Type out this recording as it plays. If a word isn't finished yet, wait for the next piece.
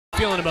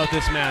feeling about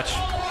this match?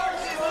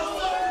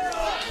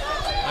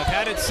 I've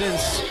had it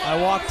since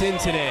I walked in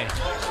today.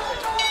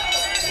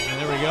 And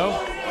there we go.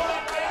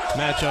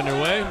 Match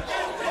underway.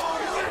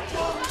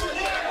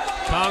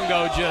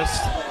 Kongo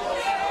just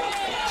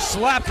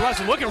slapped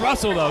Russell. Look at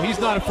Russell, though. He's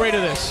not afraid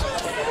of this.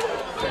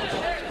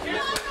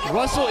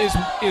 Russell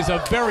is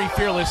a very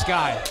fearless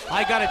guy.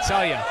 I gotta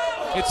tell you,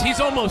 he's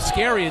almost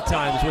scary at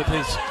times with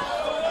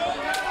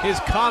his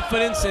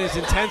confidence and his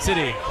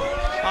intensity.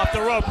 Off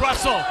the rope,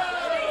 Russell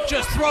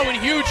just throwing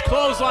huge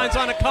clotheslines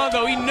on a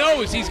Kongo. He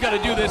knows he's got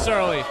to do this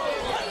early.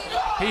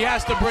 He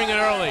has to bring it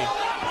early.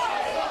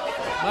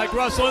 Mike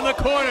Russell in the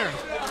corner.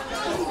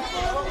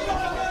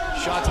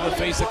 Shot to the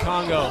face of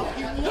Kongo.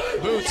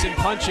 Boots and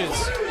punches.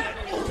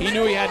 He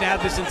knew he had to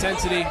have this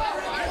intensity.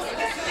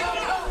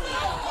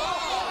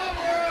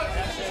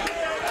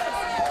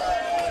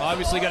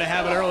 Obviously got to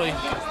have it early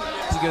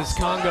because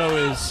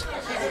Kongo is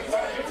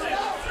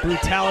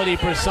brutality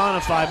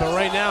personified, but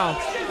right now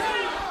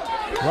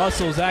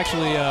Russell's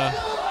actually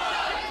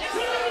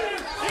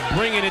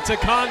bringing it to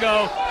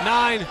Kongo.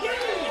 9.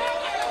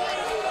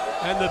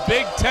 And the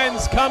Big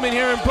Ten's coming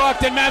here in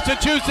Brockton,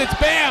 Massachusetts.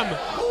 Bam!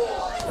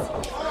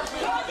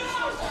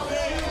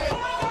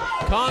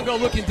 Kongo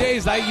looking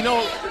dazed.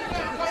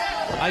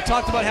 I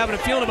talked about having a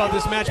feeling about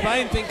this match, but I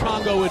didn't think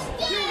Kongo would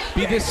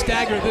be this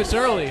staggered this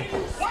early.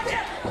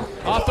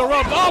 Off the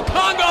rope. Oh,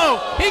 Kongo!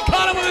 He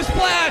caught him with a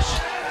splash!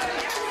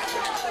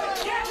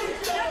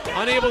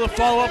 Unable to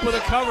follow up with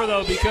a cover,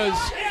 though, because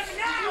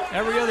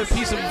every other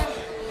piece of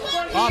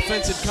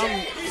offense had come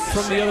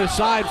from the other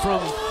side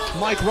from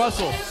Mike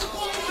Russell.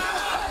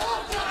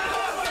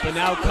 But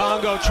now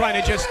Kongo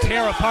trying to just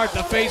tear apart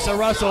the face of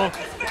Russell.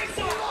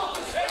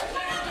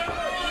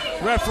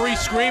 Referee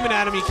screaming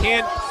at him. He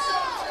can't.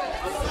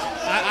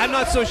 I'm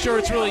not so sure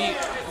it's really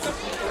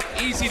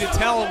easy to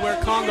tell where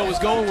Kongo was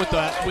going with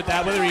that,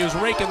 whether he was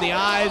raking the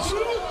eyes,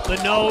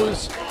 the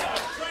nose.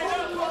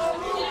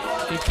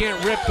 You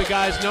can't rip the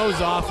guy's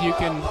nose off. You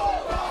can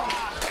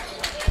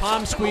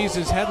palm squeeze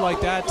his head like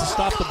that to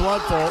stop the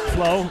blood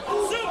flow.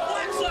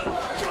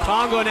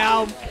 Kongo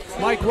now,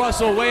 Mike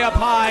Russell way up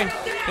high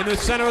in the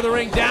center of the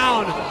ring,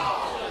 down.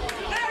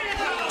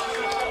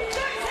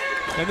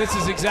 And this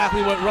is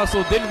exactly what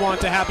Russell didn't want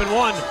to happen.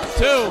 1,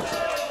 2.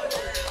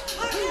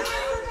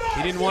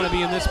 He didn't want to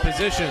be in this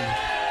position.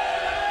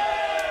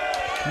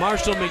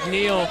 Marshal,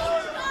 McNeil,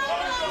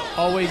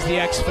 always the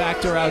X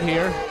factor out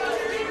here.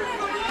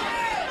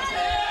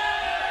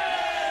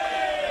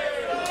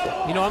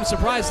 You know, I'm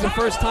surprised it's the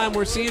first time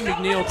we're seeing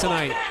McNeil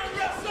tonight.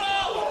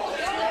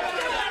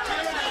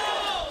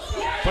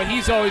 But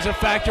he's always a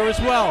factor as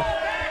well.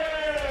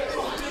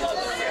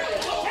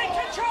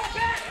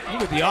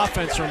 Look at the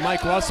offense from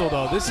Mike Russell,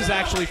 though. This is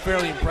actually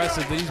fairly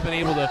impressive that he's been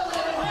able to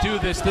do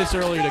this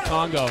early to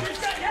Kongo.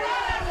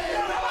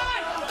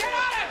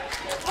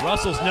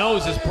 Russell's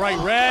nose is bright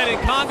red,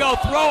 and Kongo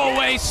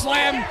throwaway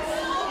slam,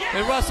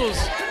 and Russell's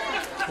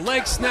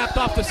leg snapped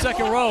off the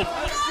second rope.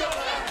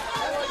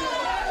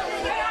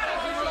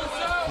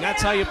 And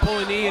that's how you pull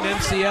a knee in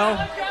MCL.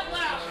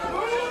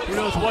 Who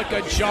knows what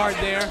got jarred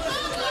there.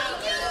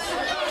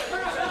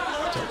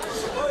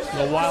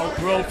 A wild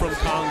throw from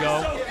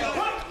Kongo.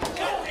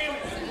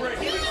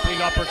 Big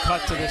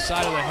uppercut to the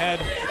side of the head.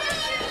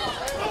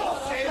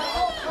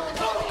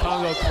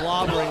 Kongo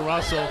clobbering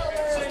Russell.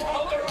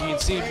 You can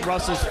see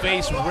Russell's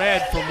face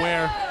red from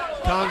where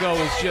Kongo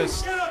is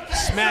just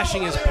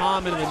smashing his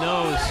palm into the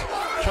nose,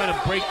 trying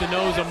to break the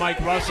nose of Mike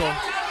Russell.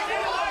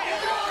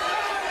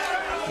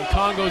 And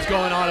Kongo's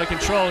going out of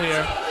control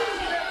here.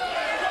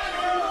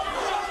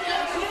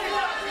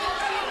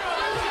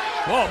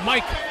 Whoa,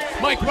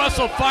 Mike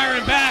Russell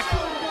firing back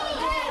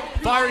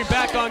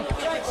on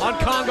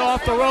Kongo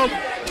off the rope.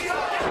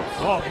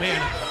 Oh man,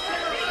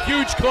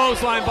 huge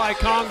clothesline by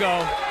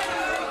Kongo.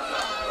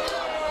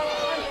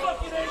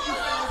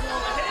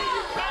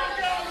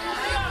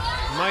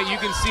 Mike, you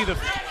can see the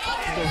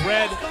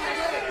red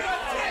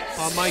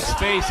on Mike's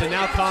face, and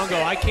now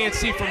Kongo, I can't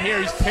see from here,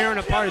 he's tearing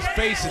apart his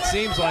face, it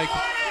seems like.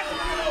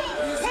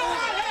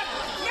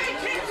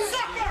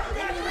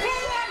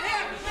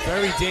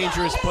 Very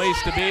dangerous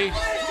place to be.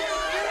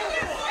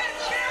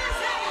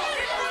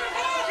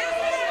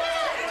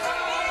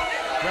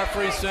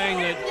 Referee saying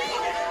that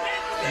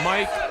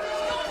Mike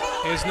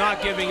is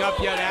not giving up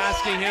yet,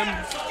 asking him.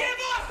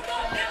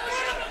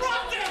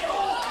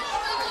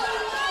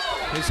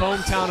 His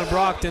hometown of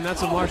Brockton,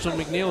 that's what Marshal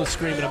McNeil is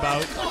screaming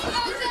about.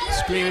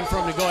 Screaming for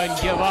him to go ahead and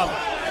give up.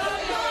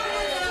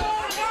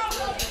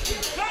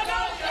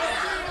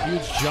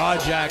 Huge jaw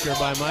jacker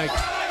by Mike.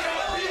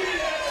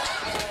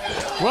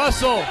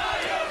 Russell.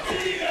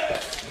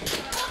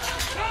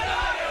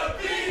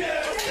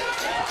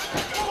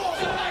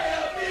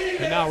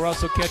 And now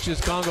Russell catches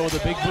Kongo with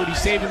a big boot. He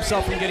saved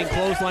himself from getting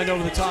clotheslined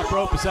over the top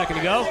rope a second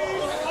ago.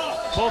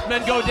 Both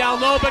men go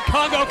down low, but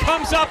Kongo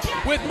comes up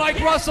with Mike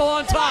Russell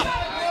on top.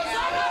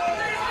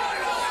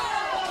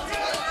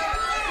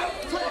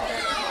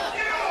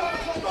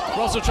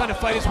 Russell trying to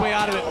fight his way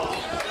out of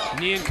it.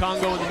 Knee and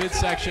Kongo in the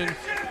midsection.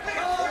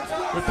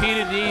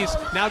 Repeated knees.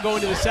 Now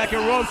going to the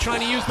second rope,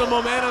 trying to use the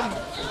momentum.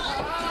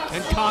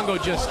 And Kongo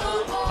just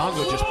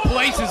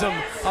places him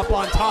up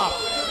on top.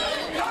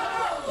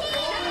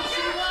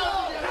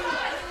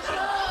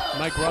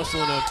 Mike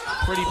Russell in a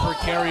pretty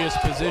precarious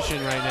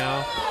position right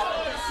now.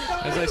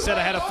 As I said,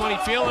 I had a funny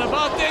feeling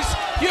about this.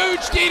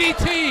 Huge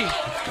DDT.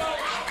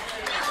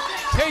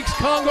 Takes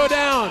Kongo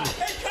down.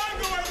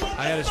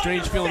 I had a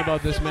strange feeling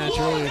about this match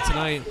earlier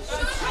tonight.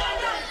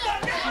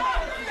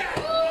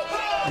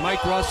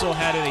 Mike Russell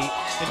had an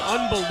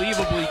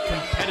unbelievably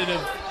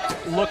competitive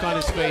look on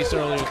his face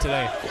earlier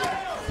today.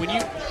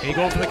 He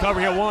going for the cover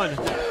here. 1, 2.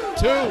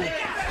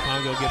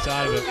 Kongo gets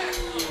out of it.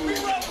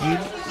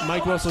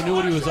 Mike Russell knew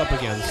what he was up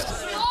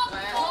against.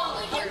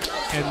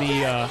 And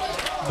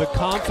the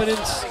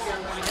confidence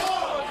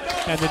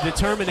and the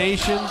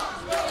determination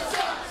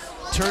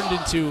turned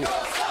into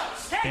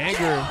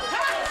anger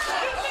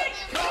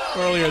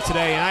earlier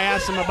today. And I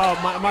asked him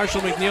about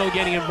Marshal McNeil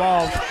getting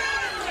involved.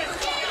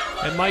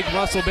 And Mike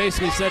Russell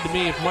basically said to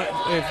me, if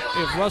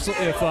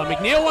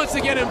McNeil wants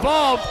to get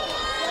involved,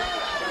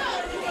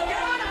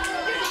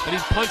 then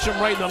he'd punch him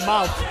right in the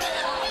mouth.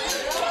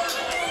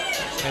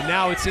 And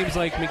now it seems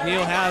like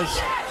McNeil has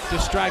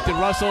distracted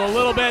Russell a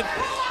little bit.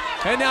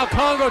 And now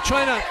Kongo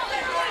trying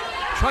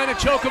to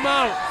choke him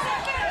out.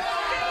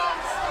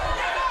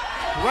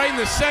 Right in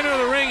the center of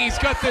the ring, he's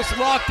got this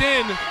locked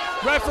in.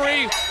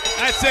 Referee,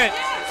 that's it.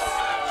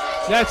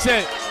 That's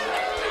it.